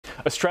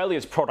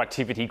Australia's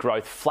productivity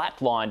growth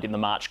flatlined in the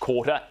March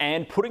quarter,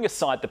 and putting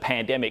aside the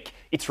pandemic,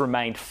 it's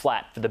remained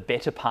flat for the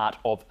better part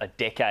of a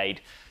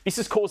decade. This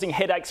is causing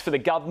headaches for the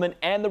government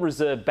and the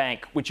Reserve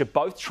Bank, which are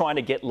both trying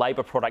to get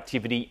labour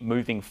productivity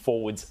moving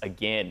forwards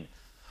again.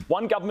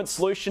 One government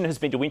solution has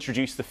been to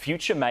introduce the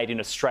Future Made in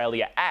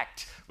Australia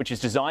Act, which is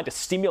designed to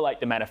stimulate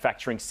the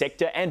manufacturing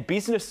sector and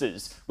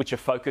businesses which are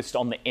focused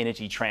on the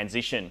energy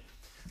transition.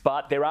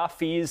 But there are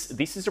fears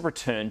this is a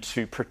return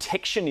to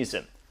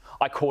protectionism.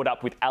 I caught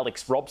up with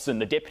Alex Robson,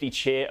 the Deputy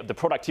Chair of the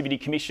Productivity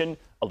Commission,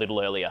 a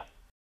little earlier.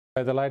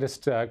 The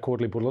latest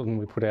quarterly bulletin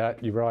we put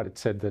out, you're right, it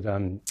said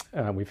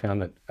that we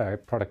found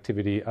that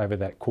productivity over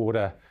that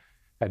quarter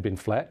had been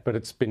flat, but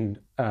it's been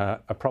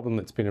a problem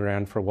that's been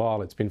around for a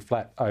while. It's been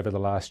flat over the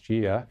last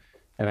year,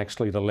 and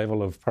actually the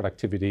level of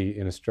productivity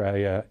in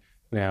Australia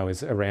now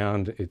is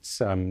around its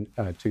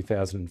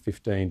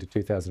 2015 to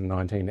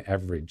 2019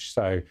 average.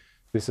 So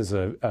this is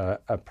a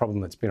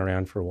problem that's been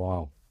around for a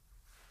while.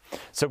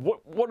 So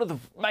what are the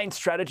main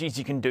strategies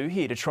you can do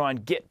here to try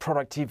and get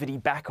productivity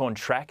back on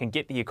track and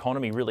get the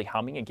economy really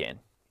humming again?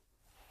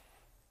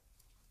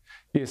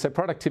 Yeah, so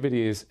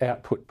productivity is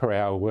output per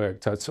hour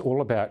worked. So it's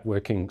all about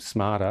working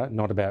smarter,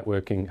 not about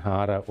working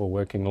harder or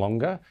working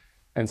longer.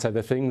 And so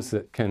the things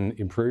that can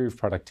improve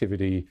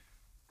productivity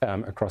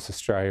across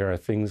Australia are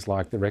things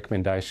like the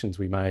recommendations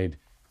we made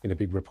in a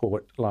big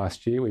report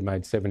last year. We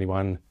made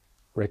 71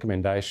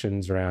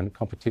 recommendations around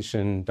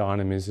competition,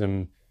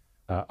 dynamism,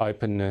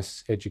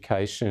 openness,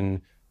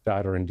 education,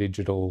 data and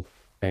digital,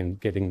 and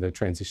getting the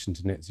transition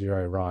to net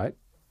zero right.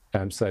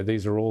 So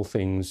these are all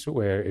things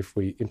where if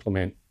we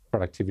implement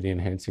productivity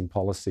enhancing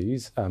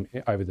policies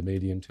over the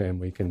medium term,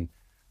 we can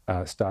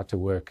start to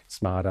work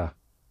smarter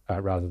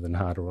rather than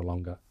harder or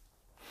longer.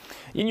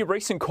 In your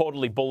recent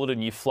quarterly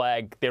bulletin, you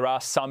flag there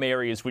are some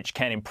areas which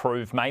can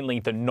improve,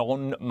 mainly the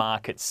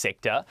non-market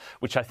sector,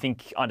 which I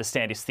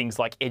understand is things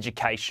like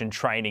education,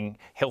 training,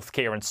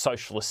 healthcare and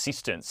social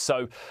assistance.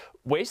 So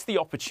where's the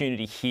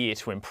opportunity here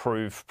to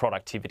improve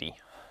productivity?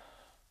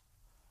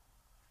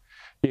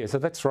 Yeah, so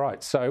that's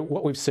right. So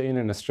what we've seen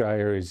in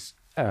Australia is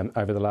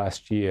over the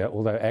last year,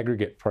 although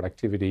aggregate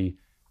productivity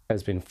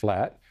has been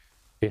flat,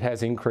 it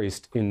has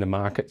increased in the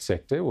market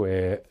sector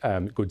where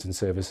goods and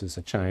services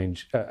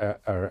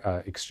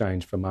are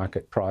exchanged for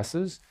market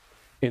prices.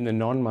 In the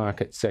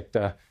non-market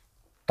sector,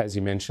 as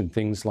you mentioned,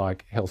 things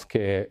like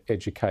healthcare,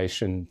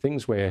 education,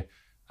 things where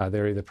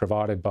they're either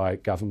provided by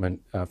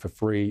government for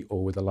free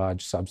or with a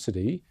large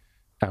subsidy.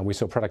 We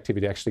saw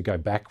productivity actually go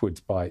backwards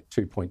by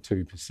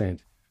 2.2%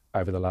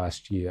 over the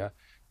last year.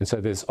 And so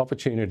there's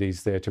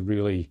opportunities there to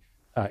really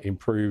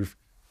improve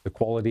the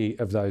quality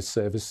of those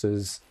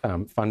services,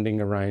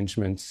 funding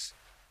arrangements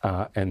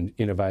and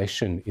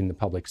innovation in the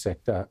public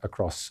sector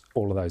across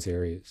all of those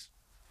areas.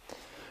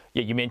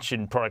 Yeah, you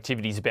mentioned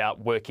productivity is about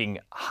working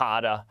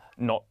harder,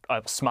 not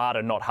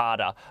smarter, not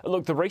harder.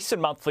 Look, the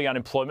recent monthly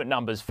unemployment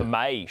numbers for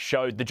May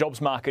showed the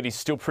jobs market is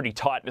still pretty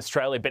tight in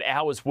Australia, but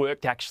hours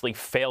worked actually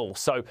fell.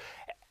 So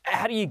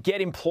how do you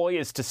get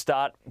employers to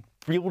start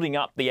building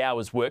up the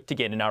hours worked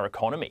again in our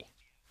economy?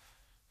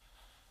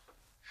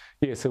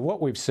 Yeah, so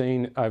what we've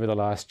seen over the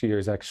last year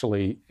is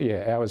actually,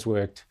 hours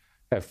worked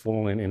have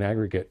fallen in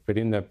aggregate, but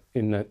in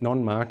the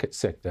non-market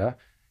sector,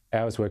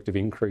 hours worked have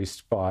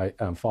increased by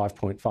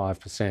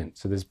 5.5%.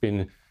 So there's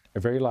been a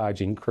very large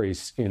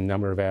increase in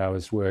number of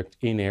hours worked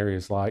in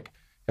areas like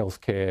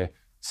healthcare,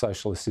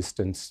 social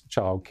assistance,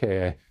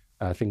 childcare,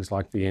 things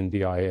like the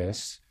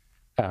NDIS.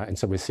 And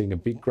so we're seeing a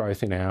big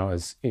growth in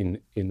hours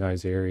in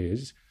those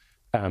areas.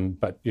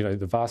 But,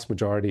 the vast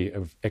majority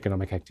of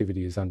economic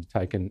activity is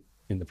undertaken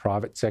in the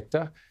private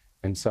sector.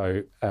 And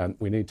so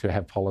we need to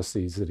have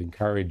policies that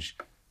encourage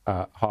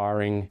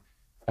hiring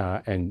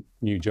and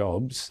new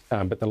jobs.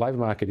 But the labour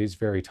market is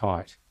very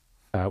tight.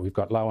 We've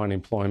got low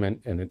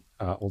unemployment and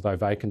although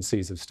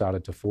vacancies have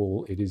started to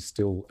fall, it is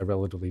still a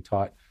relatively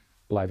tight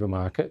labour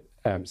market.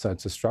 So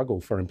it's a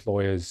struggle for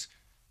employers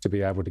to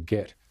be able to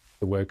get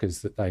the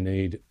workers that they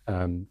need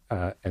and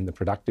the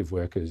productive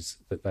workers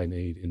that they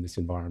need in this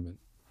environment.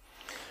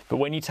 But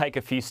when you take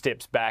a few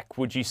steps back,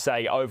 would you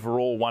say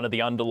overall one of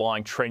the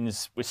underlying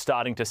trends we're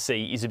starting to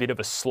see is a bit of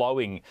a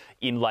slowing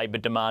in labour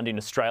demand in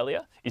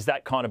Australia? Is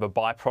that kind of a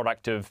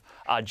byproduct of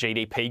our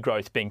GDP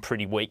growth being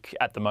pretty weak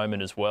at the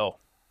moment as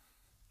well?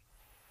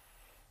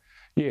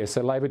 Yeah,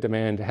 so labour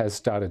demand has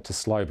started to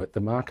slow, but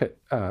the market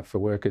for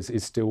workers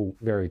is still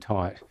very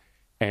tight.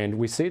 And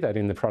we see that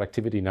in the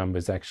productivity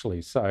numbers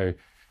actually. So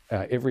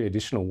every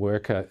additional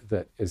worker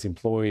that is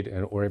employed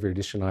or every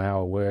additional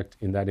hour worked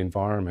in that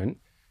environment,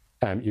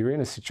 you're in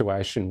a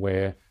situation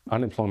where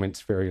unemployment's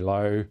very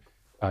low.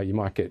 You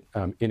might get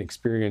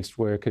inexperienced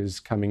workers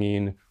coming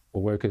in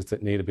or workers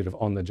that need a bit of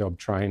on-the-job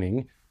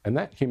training. And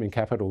that human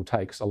capital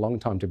takes a long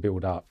time to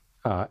build up.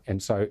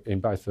 And so in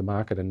both the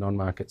market and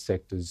non-market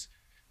sectors,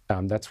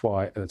 that's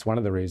one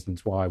of the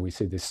reasons why we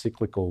see this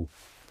cyclical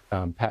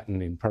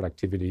pattern in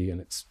productivity, and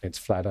it's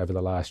flat over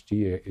the last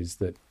year, is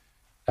that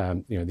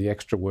the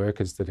extra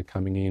workers that are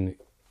coming in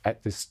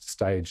at this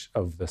stage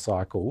of the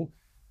cycle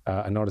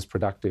are not as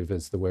productive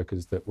as the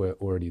workers that were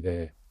already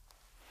there.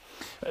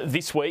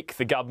 This week,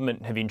 the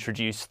government have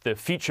introduced the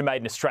Future Made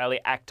in Australia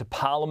Act to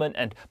Parliament,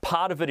 and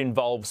part of it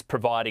involves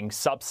providing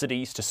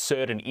subsidies to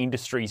certain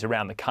industries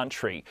around the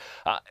country.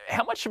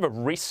 How much of a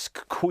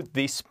risk could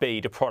this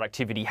be to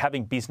productivity,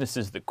 having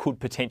businesses that could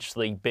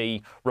potentially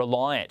be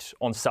reliant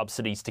on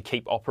subsidies to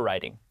keep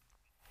operating?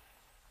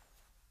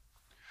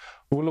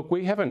 Well, look,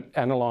 we haven't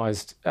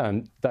analysed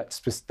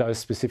those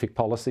specific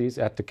policies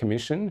at the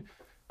Commission.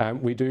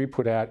 We do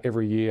put out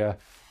every year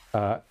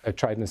a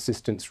trade and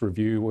assistance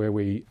review where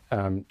we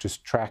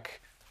just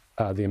track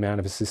the amount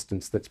of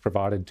assistance that's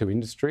provided to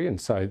industry, and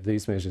so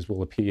these measures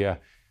will appear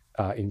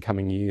in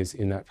coming years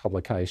in that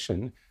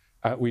publication.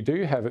 We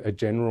do have a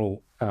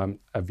general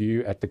a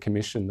view at the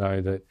Commission,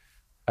 though,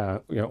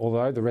 that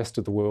although the rest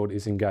of the world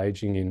is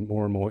engaging in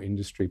more and more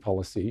industry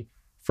policy,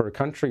 for a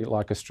country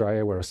like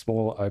Australia, we're a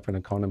small open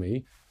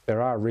economy,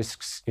 there are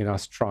risks in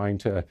us trying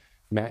to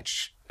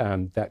match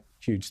that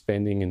huge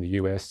spending in the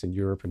US and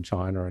Europe and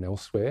China and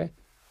elsewhere.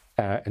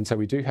 And so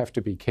we do have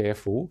to be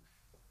careful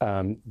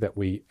that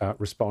we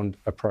respond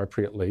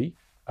appropriately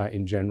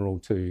in general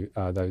to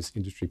those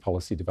industry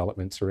policy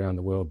developments around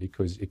the world,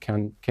 because it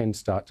can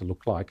start to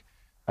look like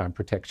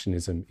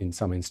protectionism in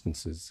some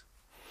instances.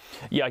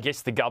 Yeah, I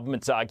guess the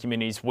government's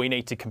argument is we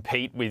need to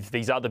compete with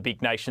these other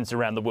big nations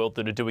around the world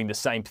that are doing the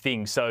same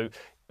thing. So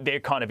they're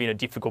kind of in a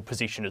difficult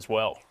position as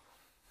well.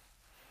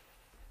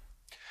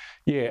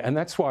 Yeah, and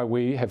that's why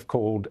we have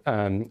called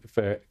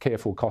for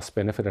careful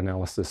cost-benefit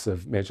analysis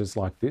of measures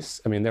like this.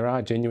 I mean, there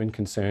are genuine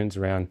concerns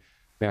around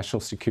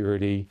national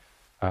security,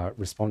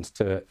 response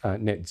to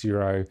net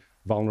zero,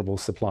 vulnerable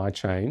supply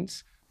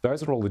chains.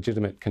 Those are all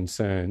legitimate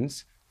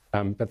concerns,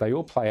 but they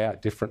all play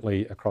out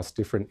differently across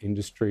different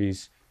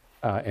industries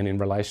and in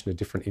relation to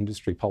different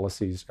industry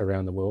policies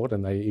around the world,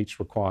 and they each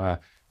require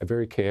a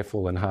very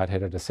careful and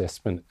hard-headed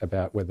assessment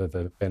about whether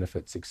the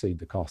benefits exceed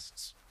the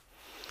costs.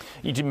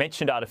 You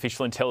mentioned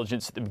artificial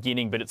intelligence at the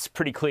beginning, but it's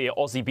pretty clear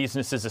Aussie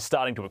businesses are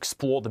starting to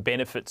explore the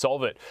benefits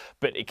of it.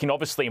 But it can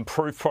obviously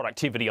improve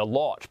productivity a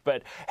lot.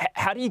 But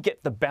how do you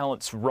get the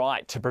balance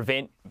right to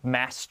prevent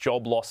mass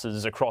job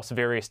losses across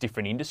various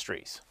different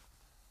industries?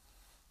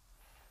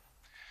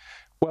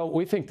 Well,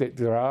 we think that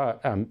there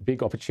are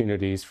big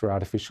opportunities for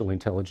artificial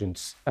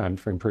intelligence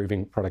for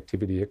improving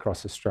productivity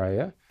across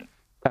Australia.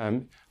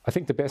 I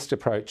think the best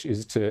approach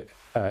is to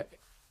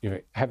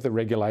have the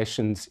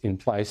regulations in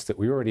place that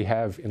we already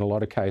have in a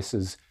lot of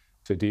cases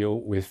to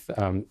deal with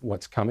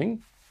what's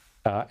coming,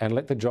 and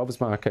let the jobs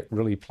market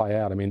really play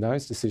out. I mean,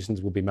 those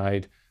decisions will be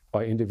made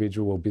by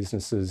individual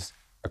businesses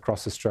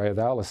across Australia.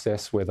 They'll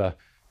assess whether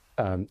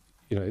the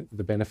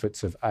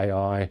benefits of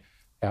AI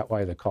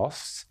outweigh the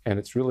costs, and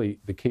it's really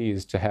the key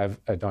is to have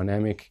a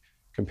dynamic,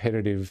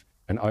 competitive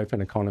and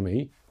open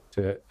economy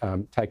to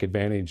take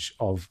advantage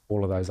of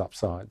all of those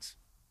upsides.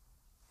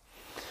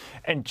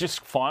 And just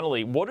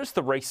finally, what does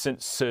the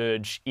recent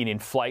surge in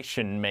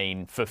inflation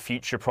mean for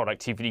future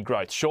productivity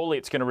growth? Surely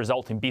it's going to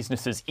result in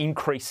businesses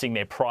increasing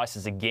their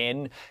prices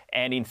again,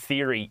 and in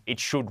theory, it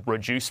should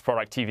reduce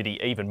productivity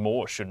even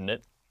more, shouldn't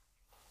it?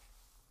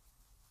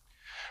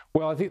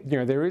 Well, I think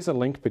there is a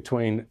link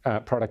between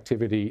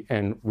productivity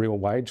and real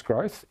wage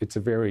growth. It's a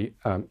very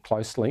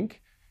close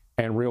link.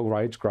 And real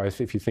wage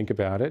growth, if you think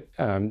about it,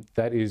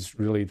 that is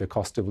really the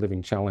cost of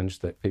living challenge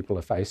that people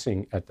are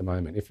facing at the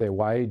moment. If their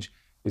wage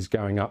is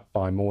going up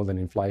by more than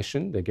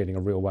inflation, they're getting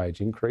a real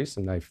wage increase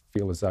and they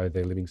feel as though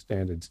their living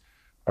standards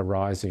are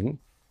rising.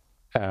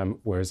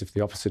 Whereas if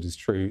the opposite is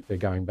true, they're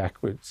going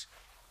backwards.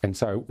 And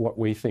so what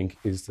we think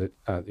is that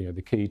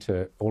the key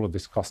to all of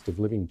this cost of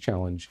living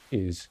challenge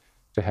is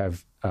to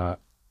have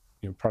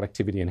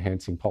productivity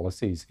enhancing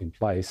policies in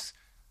place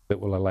that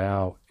will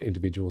allow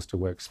individuals to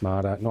work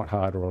smarter, not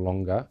harder or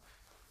longer,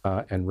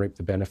 and reap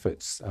the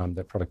benefits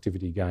that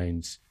productivity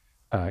gains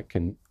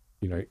can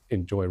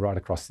enjoy right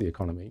across the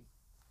economy.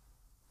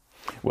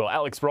 Well,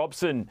 Alex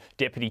Robson,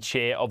 Deputy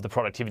Chair of the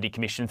Productivity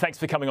Commission, thanks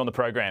for coming on the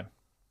program.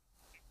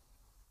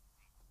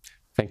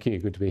 Thank you.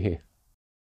 Good to be here.